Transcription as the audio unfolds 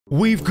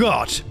We've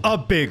got a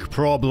big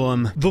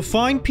problem. The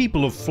fine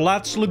people of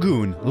Flats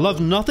Lagoon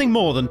love nothing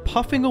more than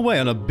puffing away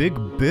on a big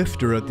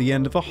bifter at the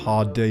end of a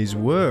hard day's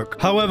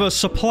work. However,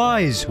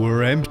 supplies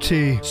were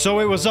empty, so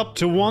it was up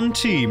to one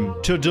team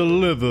to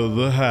deliver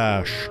the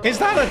hash. Is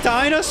that a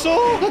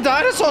dinosaur? The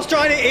dinosaur's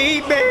trying to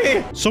eat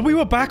me! So we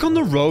were back on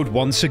the road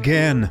once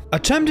again,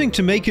 attempting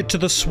to make it to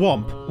the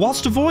swamp,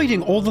 whilst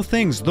avoiding all the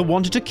things that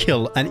wanted to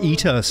kill and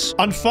eat us.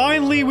 And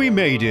finally we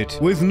made it,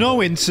 with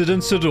no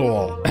incidents at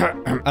all.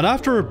 And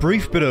after a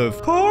brief bit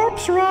of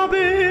corpse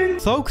robbing,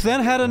 Thoke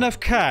then had enough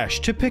cash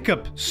to pick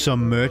up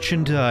some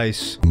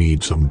merchandise.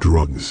 Need some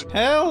drugs.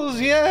 Hells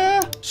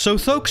yeah! So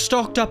Thoke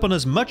stocked up on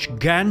as much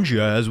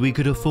ganja as we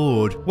could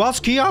afford,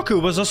 whilst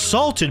Kyaku was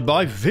assaulted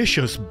by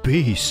vicious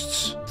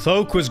beasts.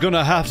 Thoke was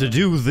gonna have to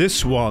do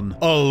this one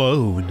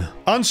alone.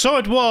 And so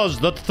it was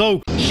that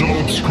Thoke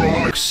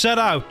set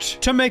out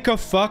to make a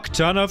fuck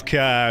ton of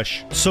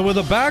cash. So with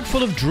a bag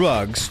full of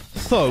drugs,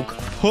 Thoke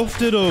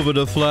hoofed it over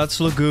to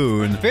Flats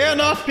Lagoon. Fear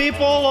not,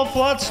 people of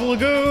Flats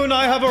Lagoon,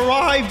 I have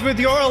arrived with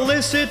your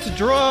illicit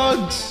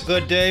drugs.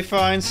 Good day,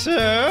 fine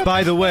sir.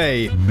 By the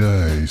way,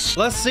 nice.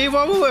 Let's see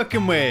what we're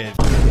working with.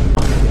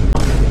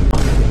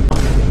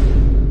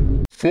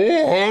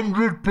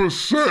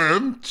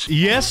 400%?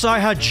 Yes, I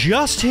had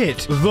just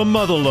hit the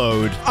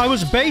motherlode. I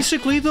was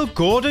basically the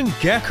Gordon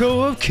Gecko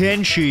of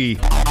Kenshi.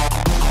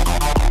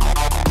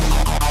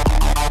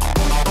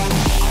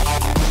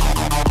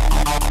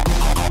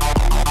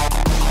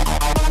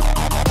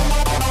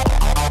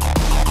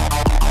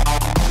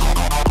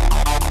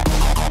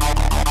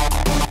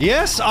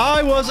 Yes,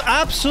 I was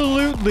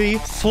absolutely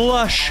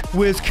flush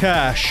with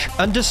cash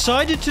and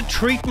decided to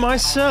treat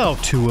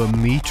myself to a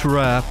meat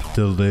wrap.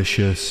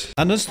 Delicious.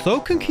 And as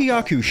Thoke and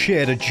Kyaku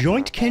shared a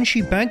joint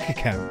Kenshi bank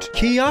account,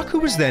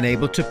 Kyaku was then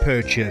able to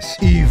purchase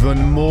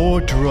even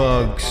more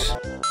drugs.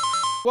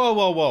 Whoa,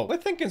 whoa, whoa. We're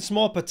thinking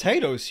small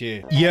potatoes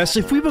here. Yes,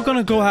 if we were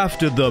gonna go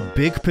after the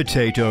big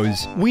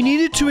potatoes, we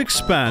needed to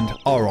expand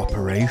our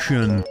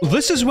operation.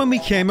 This is when we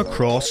came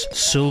across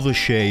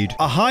Silvershade,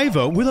 a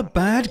hiver with a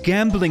bad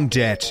gambling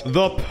debt.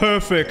 The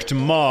perfect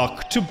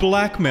mark to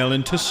blackmail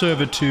into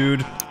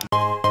servitude.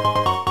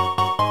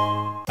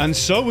 And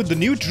so, with the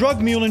new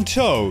drug mule in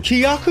tow,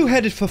 Kyaku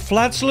headed for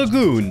Flats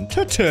Lagoon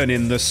to turn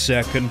in the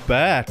second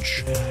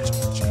batch.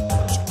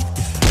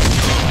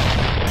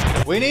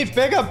 We need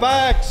bigger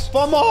bags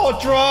for more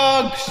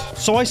drugs!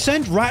 So I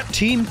sent Rat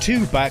Team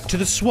 2 back to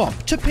the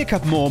swamp to pick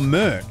up more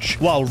merch,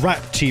 while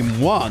Rat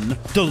Team 1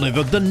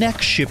 delivered the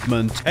next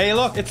shipment. Hey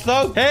look, it's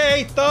Thoke!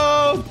 Hey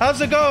Thoke!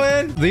 How's it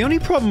going? The only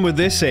problem with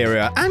this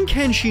area, and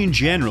Kenshi in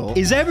general,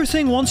 is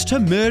everything wants to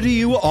murder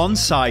you on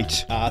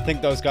sight. I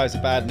think those guys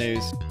are bad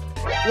news.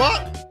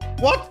 What?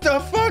 What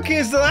the fuck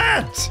is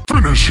that?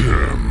 Finish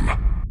him!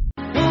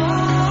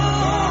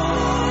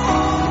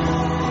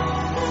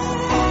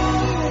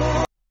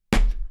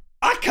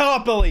 I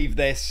can't believe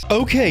this.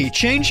 Okay,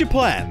 change your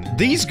plan.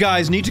 These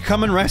guys need to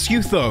come and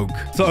rescue Thoke.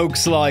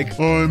 Thoke's like,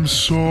 I'm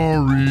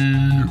sorry.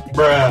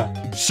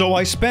 Bruh. So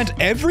I spent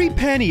every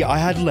penny I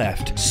had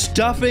left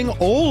stuffing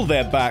all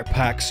their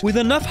backpacks with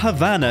enough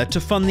Havana to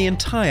fund the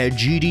entire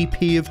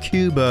GDP of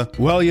Cuba.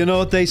 Well, you know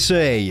what they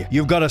say.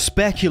 You've got to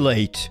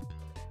speculate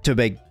to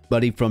make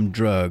money from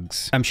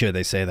drugs. I'm sure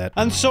they say that.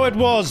 And so it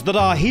was that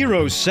our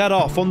heroes set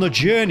off on the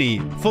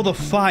journey for the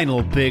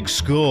final big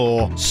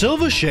score.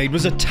 Silvershade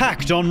was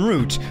attacked en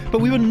route,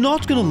 but we were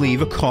not going to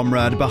leave a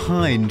comrade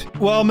behind.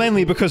 Well,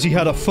 mainly because he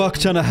had a fuck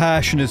ton of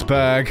hash in his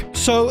bag.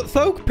 So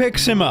Thoke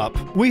picks him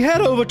up. We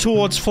head over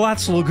towards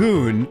Flats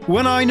Lagoon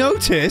when I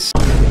noticed...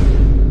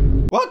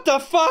 What the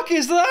fuck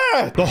is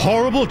that? The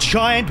horrible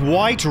giant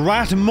white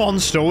rat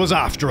monster was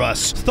after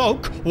us.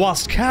 Thoke,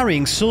 whilst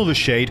carrying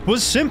Silvershade,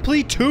 was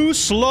simply too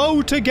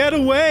slow to get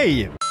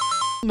away.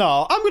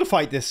 No, I'm gonna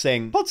fight this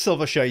thing. Put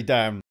Silvershade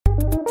down.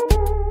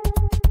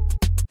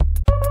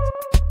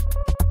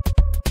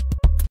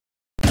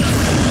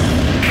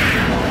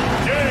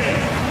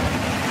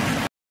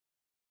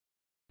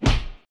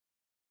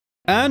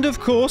 And of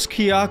course,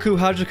 Kyaku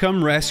had to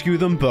come rescue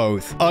them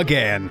both,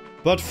 again.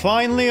 But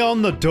finally,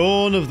 on the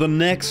dawn of the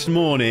next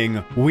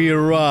morning, we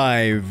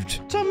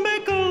arrived to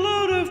make a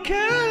load of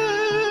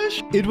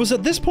cash. It was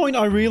at this point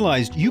I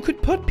realized you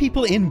could put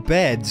people in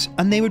beds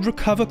and they would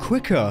recover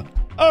quicker.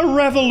 A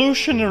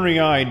revolutionary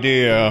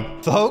idea.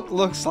 Thoke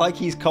looks like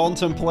he's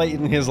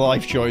contemplating his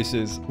life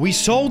choices. We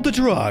sold the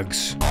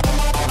drugs.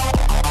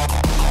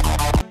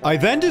 I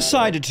then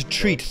decided to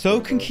treat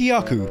Thoke and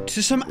Kyaku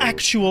to some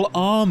actual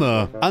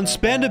armor and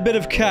spend a bit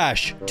of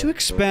cash to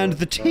expand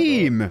the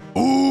team.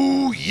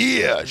 Ooh,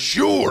 yeah,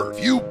 sure.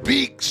 Few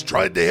beaks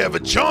tried to have a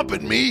chomp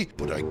at me,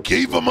 but I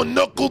gave them a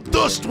knuckle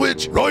dust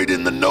witch right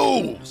in the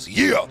nose.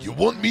 Yeah, you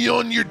want me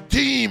on your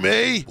team,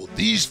 eh? Well,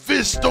 these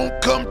fists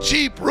don't come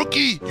cheap,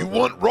 rookie. You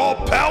want raw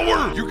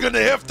power? You're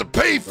gonna have to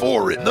pay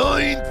for it.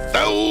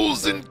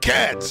 9,000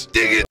 cats.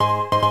 Dig it.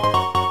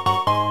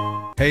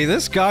 Hey,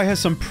 this guy has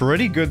some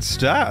pretty good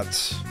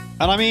stats.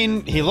 And I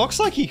mean, he looks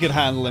like he could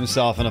handle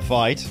himself in a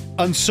fight.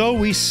 And so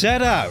we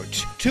set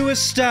out to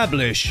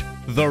establish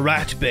the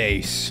rat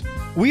base.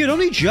 We had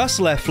only just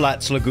left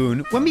Flats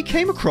Lagoon when we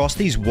came across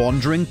these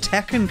wandering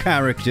Tekken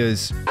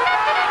characters.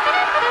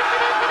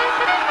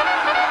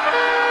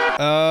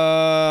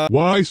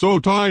 Why so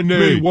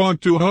tiny? We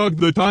want to hug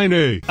the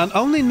tiny. And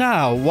only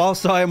now,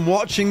 whilst I am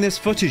watching this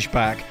footage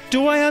back,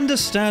 do I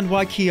understand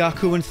why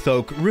Kyaku and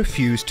Thoke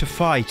refused to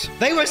fight.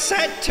 They were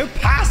set to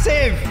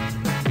passive!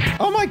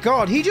 Oh my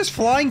god, he just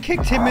flying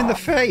kicked him in the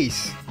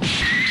face.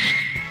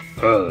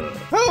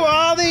 Who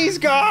are these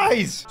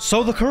guys?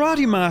 So the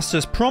karate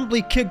masters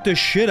promptly kicked the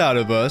shit out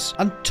of us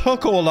and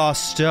took all our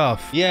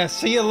stuff. Yeah,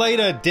 see you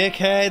later,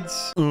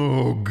 dickheads.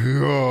 Oh,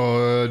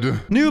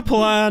 God. New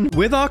plan.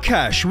 With our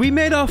cash, we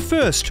made our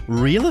first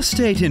real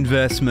estate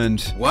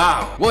investment.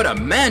 Wow, what a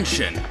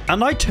mansion!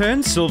 And I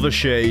turned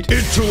Silvershade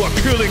Into a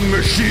killing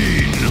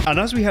machine. And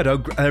as we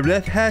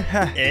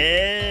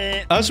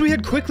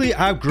had quickly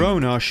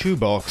outgrown our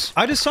shoebox,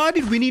 I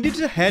decided we needed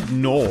to head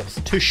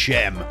north to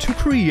Shem to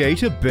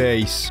create a base.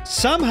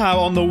 Somehow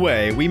on the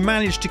way, we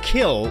managed to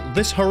kill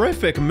this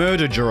horrific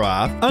murder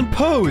giraffe and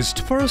posed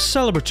for a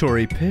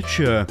celebratory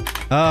picture.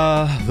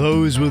 Ah,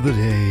 those were the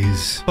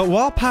days. But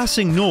while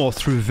passing north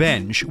through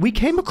Venge, we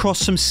came across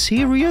some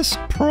serious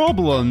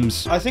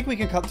problems. I think we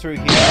can cut through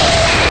here.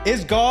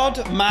 Is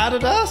God mad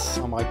at us?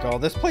 Oh my god,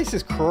 this place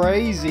is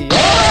crazy.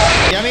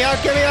 Oh! Get me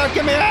out, get me out,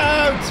 get me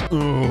out!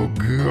 Oh,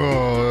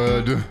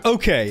 God.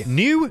 Okay,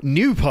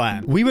 new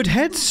plan. We would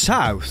head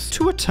south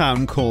to a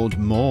town called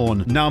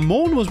Morn. Now,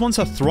 Morn was once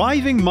a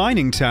thriving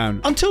mining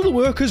town until the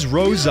workers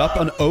rose up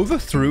and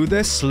overthrew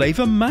their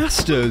slaver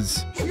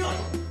masters.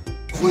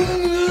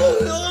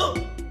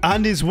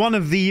 And is one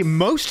of the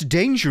most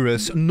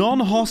dangerous,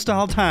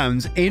 non-hostile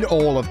towns in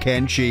all of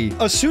Kenshi.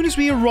 As soon as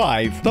we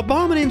arrive, the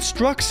barman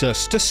instructs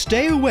us to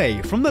stay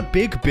away from the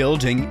big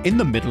building in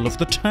the middle of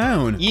the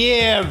town.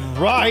 Yeah,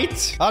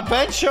 right.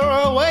 Adventure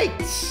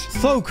awaits.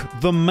 Thoke,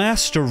 the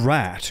master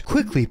rat,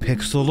 quickly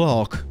picks the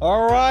lock.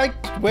 All right,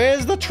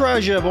 where's the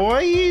treasure,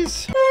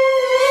 boys?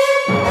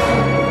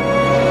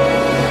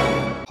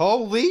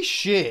 Holy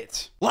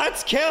shit.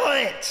 Let's kill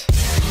it.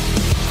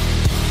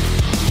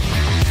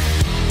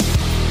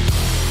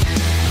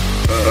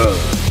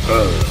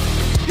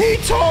 He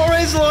tore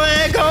his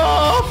leg off!